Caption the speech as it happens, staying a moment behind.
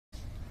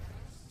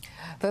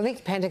The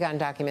leaked Pentagon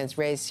documents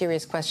raise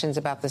serious questions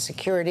about the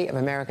security of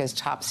America's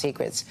top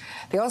secrets.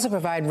 They also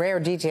provide rare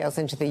details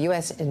into the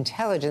U.S.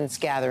 intelligence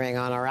gathering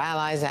on our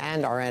allies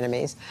and our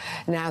enemies.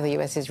 Now the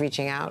U.S. is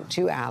reaching out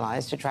to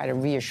allies to try to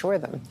reassure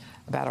them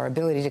about our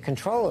ability to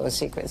control those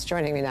secrets.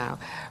 Joining me now,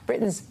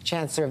 Britain's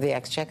Chancellor of the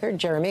Exchequer,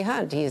 Jeremy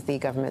Hunt. He is the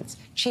government's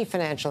chief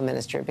financial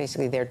minister,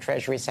 basically their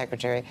Treasury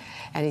Secretary,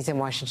 and he's in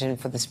Washington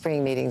for the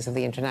spring meetings of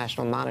the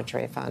International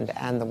Monetary Fund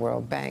and the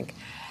World Bank.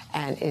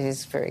 And it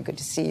is very good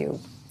to see you.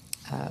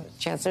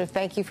 Chancellor,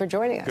 thank you for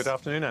joining us. Good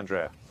afternoon,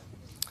 Andrea.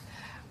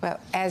 Well,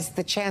 as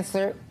the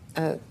Chancellor,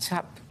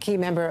 top key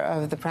member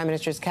of the Prime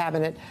Minister's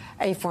cabinet,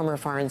 a former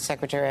Foreign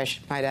Secretary, I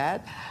might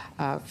add,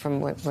 from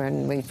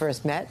when we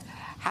first met,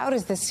 how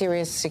does this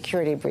serious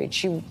security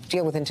breach, you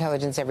deal with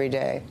intelligence every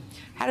day,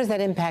 how does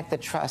that impact the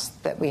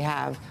trust that we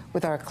have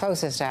with our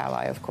closest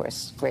ally, of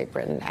course, Great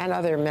Britain, and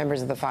other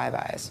members of the Five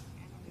Eyes?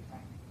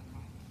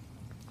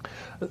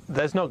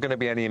 There's not going to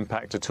be any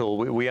impact at all.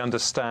 We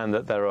understand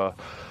that there are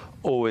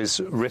always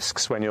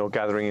risks when you're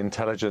gathering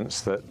intelligence,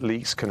 that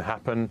leaks can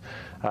happen.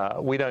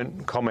 We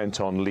don't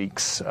comment on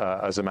leaks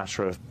as a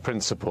matter of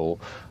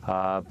principle,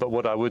 but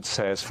what I would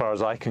say, as far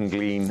as I can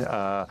glean,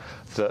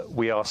 that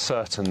we are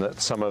certain that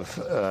some of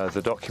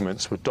the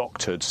documents were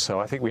doctored,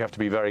 so I think we have to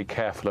be very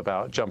careful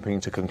about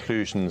jumping to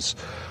conclusions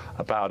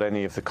about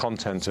any of the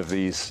content of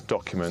these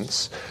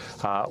documents.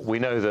 We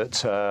know that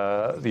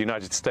the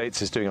United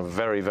States is doing a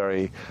very,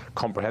 very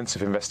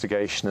comprehensive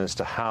investigation as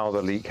to how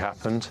the leak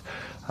happened,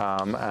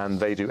 and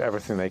they do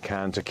everything they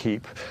can to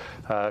keep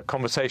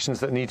conversations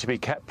that need to be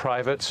kept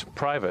private.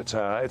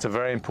 It's a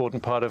very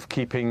important part of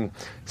keeping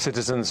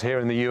citizens here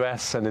in the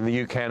US and in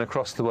the UK and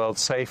across the world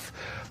safe,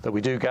 that we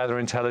do gather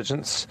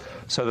intelligence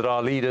so that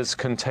our leaders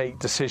can take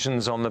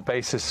decisions on the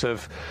basis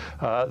of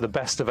the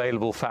best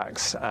available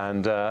facts,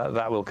 and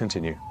that will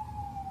continue.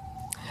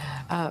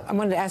 I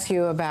wanted to ask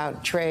you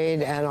about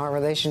trade and our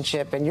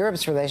relationship and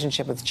Europe's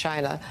relationship with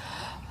China,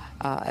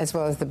 as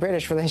well as the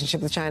British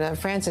relationship with China.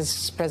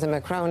 France's President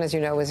Macron, as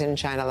you know, was in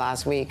China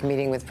last week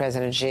meeting with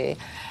President Xi.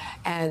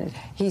 And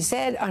he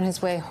said on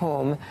his way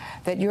home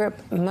that Europe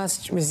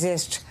must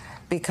resist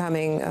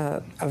becoming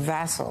a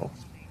vassal,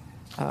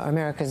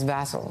 America's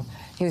vassal.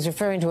 He was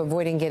referring to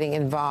avoiding getting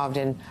involved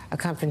in a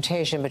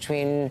confrontation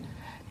between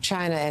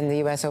China and the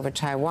U.S. over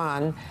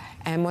Taiwan,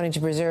 and wanting to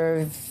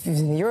preserve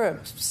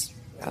Europe's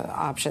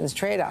options,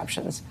 trade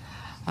options.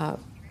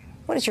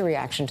 What is your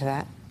reaction to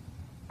that?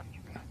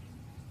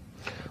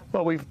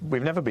 Well, we've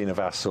never been a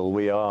vassal.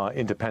 We are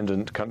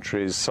independent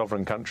countries,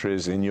 sovereign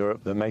countries in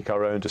Europe that make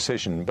our own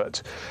decision.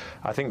 But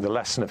I think the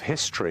lesson of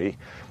history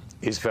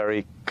is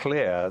very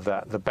clear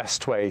that the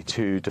best way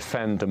to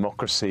defend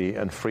democracy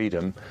and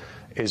freedom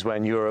is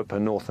when Europe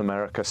and North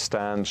America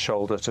stand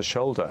shoulder to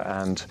shoulder,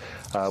 and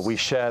we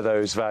share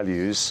those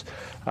values,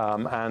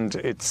 and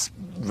it's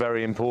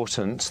very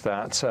important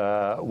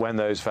that when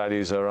those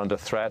values are under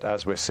threat,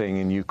 as we're seeing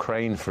in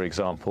Ukraine, for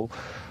example,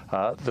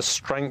 the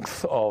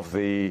strength of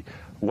the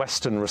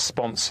Western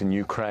response in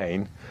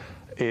Ukraine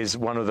is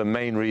one of the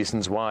main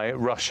reasons why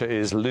Russia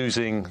is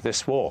losing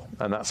this war.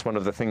 And that's one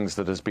of the things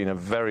that has been a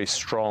very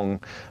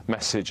strong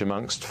message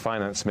amongst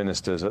finance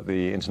ministers at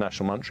the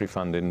International Monetary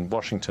Fund in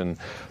Washington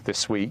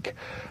this week.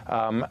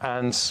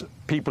 And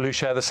people who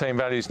share the same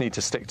values need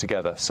to stick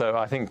together. So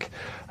I think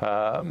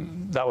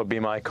that would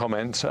be my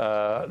comment.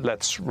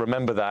 Let's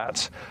remember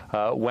that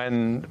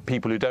when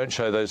people who don't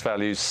share those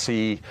values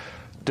see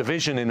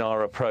division in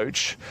our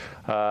approach,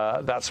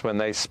 that's when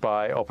they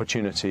spy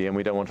opportunity, and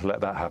we don't want to let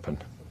that happen.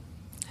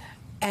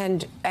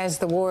 And as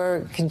the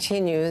war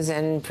continues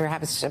and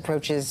perhaps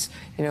approaches,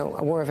 a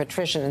war of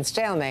attrition and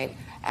stalemate,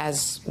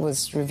 as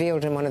was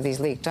revealed in one of these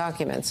leaked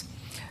documents,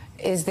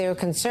 is there a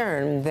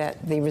concern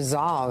that the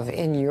resolve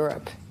in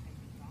Europe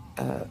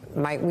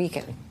might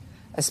weaken,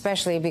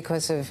 especially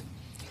because of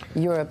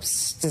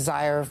Europe's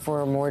desire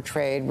for more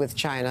trade with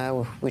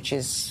China, which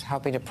is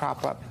helping to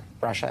prop up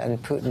Russia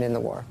and Putin in the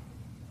war?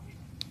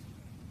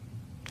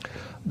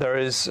 There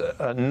is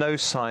no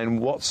sign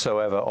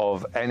whatsoever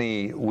of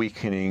any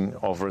weakening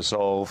of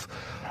resolve,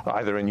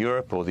 either in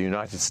Europe or the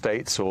United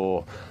States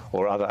or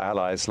other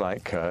allies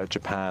like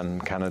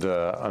Japan,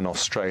 Canada and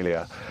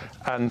Australia.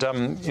 And,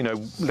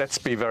 let's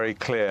be very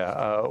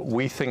clear.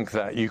 We think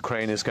that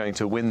Ukraine is going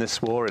to win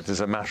this war. It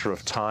is a matter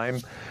of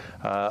time.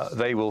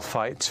 They will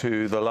fight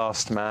to the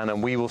last man,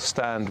 and we will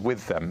stand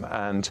with them.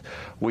 And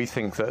we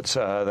think that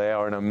they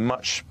are in a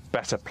much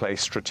better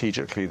place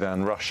strategically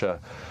than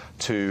Russia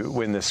to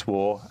win this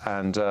war,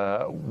 and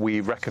we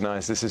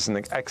recognize this is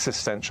an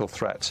existential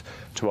threat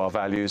to our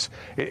values.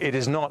 It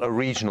is not a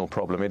regional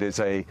problem. It is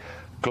a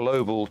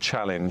global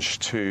challenge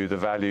to the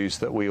values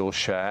that we all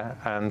share,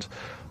 and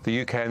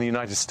the UK and the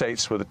United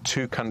States were the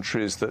two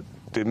countries that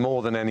did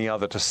more than any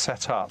other to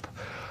set up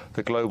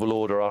the global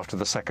order after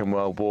the Second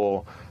World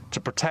War to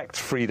protect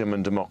freedom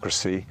and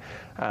democracy,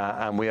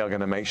 and we are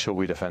going to make sure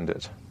we defend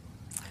it.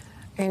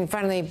 And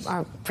finally,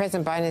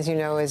 President Biden, as you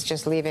know, is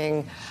just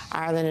leaving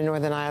Ireland and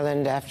Northern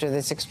Ireland after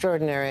this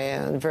extraordinary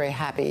and very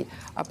happy,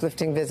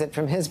 uplifting visit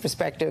from his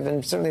perspective,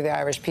 and certainly the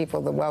Irish people.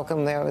 The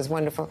welcome there was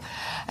wonderful.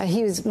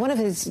 One of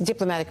his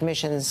diplomatic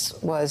missions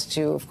was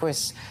to, of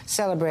course,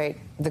 celebrate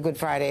the Good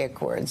Friday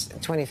Accords,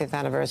 25th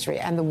anniversary,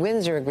 and the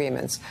Windsor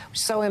Agreements,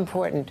 so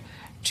important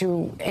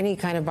to any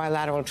kind of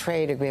bilateral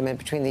trade agreement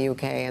between the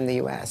UK and the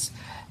US.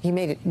 He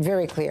made it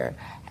very clear.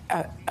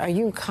 Are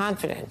you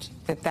confident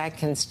that that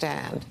can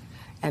stand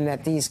and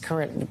that these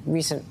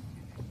recent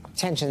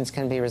tensions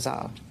can be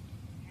resolved?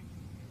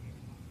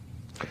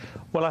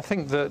 Well, I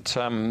think that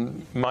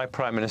my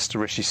Prime Minister,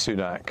 Rishi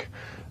Sunak,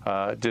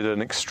 did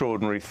an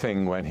extraordinary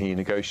thing when he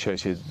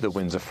negotiated the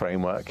Windsor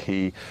Framework.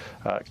 He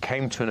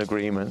came to an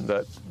agreement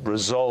that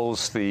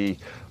resolves the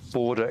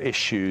border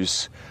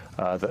issues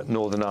that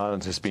Northern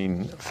Ireland has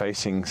been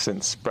facing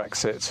since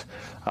Brexit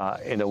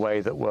in a way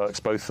that works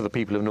both for the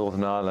people of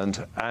Northern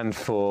Ireland and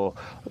for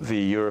the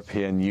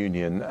European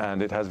Union.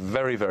 And it has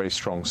very, very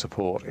strong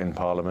support in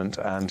Parliament.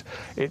 And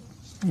it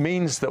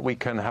means that we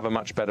can have a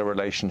much better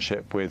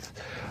relationship with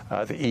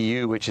the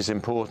EU, which is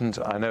important.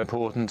 I know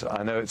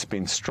it's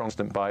been strong,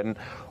 President Biden.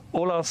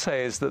 All I'll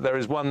say is that there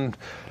is one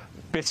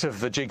bit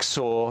of the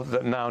jigsaw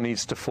that now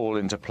needs to fall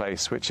into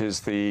place, which is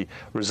the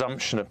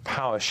resumption of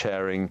power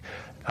sharing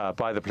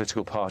by the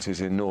political parties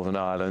in Northern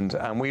Ireland.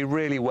 And we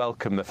really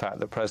welcome the fact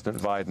that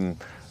President Biden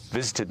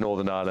visited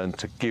Northern Ireland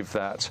to give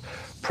that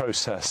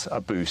process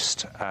a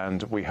boost,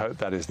 and we hope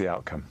that is the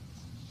outcome.